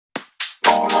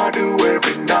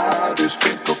night is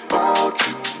think about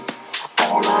you.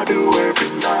 All I do every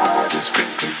night is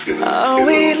think of you. Are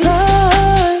we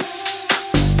lost?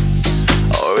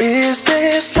 Or is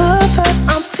this love that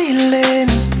I'm feeling?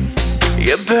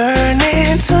 Your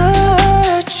burning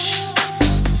touch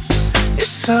is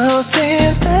something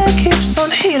that keeps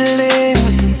on healing.